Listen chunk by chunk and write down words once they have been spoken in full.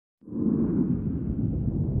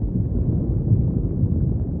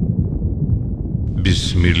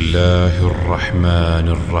বিসমিল্লাহির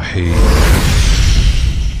রহমানির রহিম।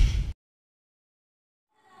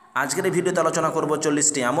 আজকের এই ভিডিওতে আলোচনা করব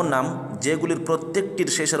 40টি এমন নাম যেগুলির প্রত্যেকটির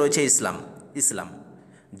শেষে রয়েছে ইসলাম,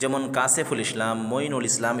 যেমন কাসেফুল ইসলাম, মঈনুল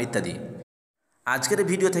ইসলাম ইত্যাদি। আজকের এই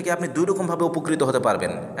ভিডিও থেকে আপনি দুই রকমভাবে উপকৃত হতে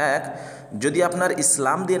পারবেন। এক, যদি আপনার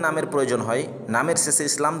ইসলাম দিয়ে নামের প্রয়োজন হয়, নামের শেষে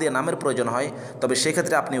ইসলাম দিয়ে নামের প্রয়োজন হয়, তবে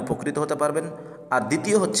সেক্ষেত্রে আপনি উপকৃত হতে পারবেন। আর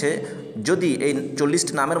দ্বিতীয় হচ্ছে, যদি এই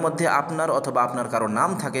 40টি নামের মধ্যে আপনার অথবা আপনার কারো নাম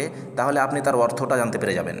থাকে, তাহলে আপনি তার অর্থটা জানতে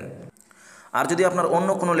পেরে যাবেন। আর যদি আপনার অন্য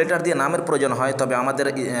কোনো লেটার দিয়ে নামের প্রয়োজন হয়, তবে আমাদের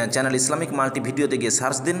চ্যানেল ইসলামিক মাল্টি ভিডিওতে গিয়ে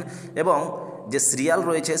সার্চ দিন এবং যে সিরিয়াল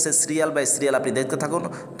রয়েছে সে সিরিয়াল বাই সিরিয়াল আপনি দেখতে থাকুন।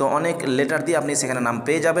 তো অনেক লেটার দিয়ে আপনি সেখানে নাম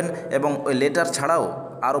পেয়ে যাবেন এবং ওই লেটার ছাড়াও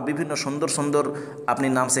আরও বিভিন্ন সুন্দর সুন্দর আপনি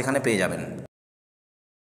নাম সেখানে পেয়ে যাবেন।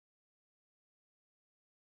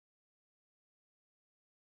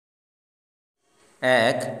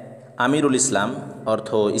 এক, আমিরুল ইসলাম, অর্থ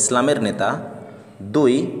ইসলামের নেতা।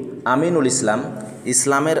 দুই, আমিনুল ইসলাম,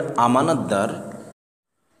 ইসলামের আমানতদার।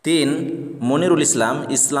 তিন, মনিরুল ইসলাম,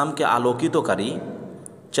 ইসলামকে আলোকিতকারী।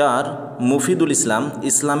 চার, মুফিদুল ইসলাম,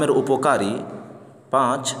 ইসলামের উপকারী।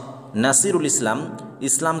 পাঁচ, নাসিরুল ইসলাম,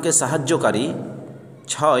 ইসলামকে সাহায্যকারী।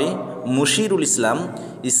 ছয়, মুশিরুল ইসলাম,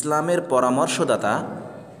 ইসলামের পরামর্শদাতা।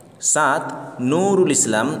 সাত, নূরুল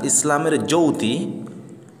ইসলাম, ইসলামের জ্যোতি।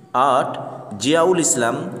 আট, জিয়াউল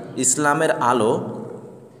ইসলাম, ইসলামের আলো।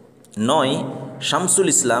 নয়, শামসুল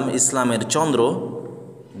ইসলাম, ইসলামের চন্দ্র।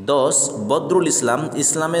 10, বদরুল ইসলাম,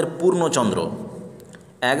 ইসলামের পূর্ণচন্দ্র।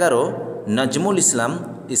 11, নজমুল ইসলাম,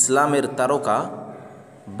 ইসলামের তারকা।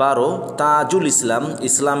 12, তাজুল ইসলাম,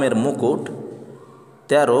 ইসলামের মুকুট।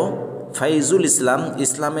 13, ফাইজুল ইসলাম,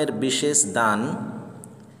 ইসলামের বিশেষ দান।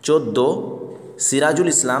 14, সিরাজুল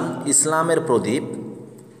ইসলাম, ইসলামের প্রদীপ।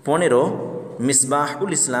 15,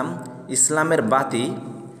 মিসবাহুল ইসলাম, ইসলামের বাতি।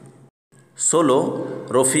 16,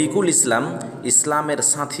 রফিকুল ইসলাম, ইসলামের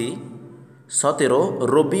সাথী। 17,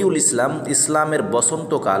 রবিউল ইসলাম, ইসলামের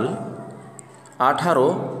বসন্তকাল। 18,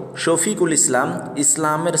 শফিকুল ইসলাম,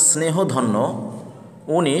 ইসলামের স্নেহধন্য।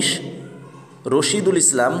 19, রশিদুল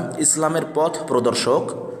ইসলাম, ইসলামের পথ প্রদর্শক।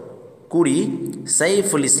 20,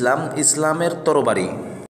 সাইফুল ইসলাম, ইসলামের তরবারি।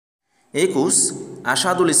 21,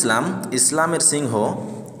 আসাদুল ইসলাম, ইসলামের সিংহ।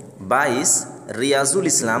 22, রিয়াজুল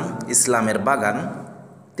ইসলাম, ইসলামের বাগান।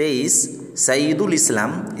 23, সাইদুল ইসলাম,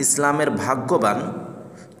 ইসলামের ভাগ্যবান।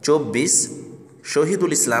 24,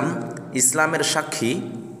 শহীদুল ইসলাম, ইসলামের সাক্ষী।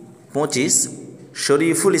 25,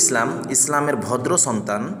 শরীফুল ইসলাম, ইসলামের ভদ্র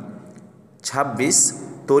সন্তান। 26,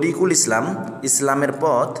 তরিকুল ইসলাম, ইসলামের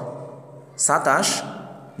পথ। 27,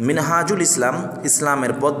 মিনহাজুল ইসলাম,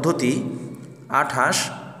 ইসলামের পদ্ধতি। 28,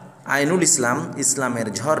 আইনুল ইসলাম, ইসলামের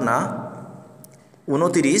ঝর্ণা।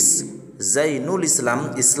 29, জাইনুল ইসলাম,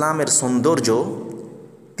 ইসলামের সৌন্দর্য।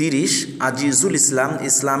 30, আজিজুল ইসলাম,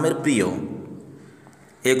 ইসলামের প্রিয়।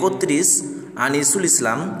 31, আনিসুল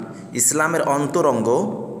ইসলাম, ইসলামের অন্তরঙ্গ।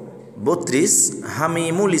 32,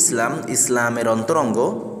 হামিমুল ইসলাম, ইসলামের অন্তরঙ্গ।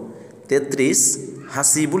 33,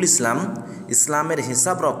 হাসিবুল ইসলাম, ইসলামের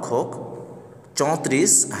হিসাব রক্ষক।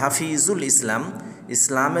 34, হাফিজুল ইসলাম,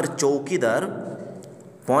 ইসলামের চৌকিদার।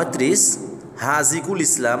 35, হাজিকুল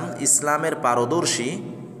ইসলাম, ইসলামের পারদর্শী।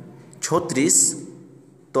 36,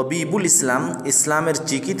 তবিবুল ইসলাম, ইসলামের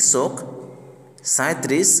চিকিৎসক।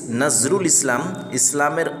 37, নজরুল ইসলাম,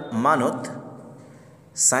 ইসলামের মানত।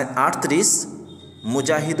 38,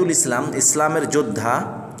 মুজাহিদুল ইসলাম, ইসলামের যোদ্ধা।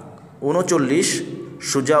 39,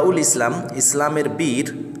 সুজাউল ইসলাম, ইসলামের বীর।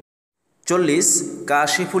 40,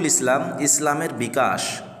 কাশিফুল ইসলাম, ইসলামের বিকাশ।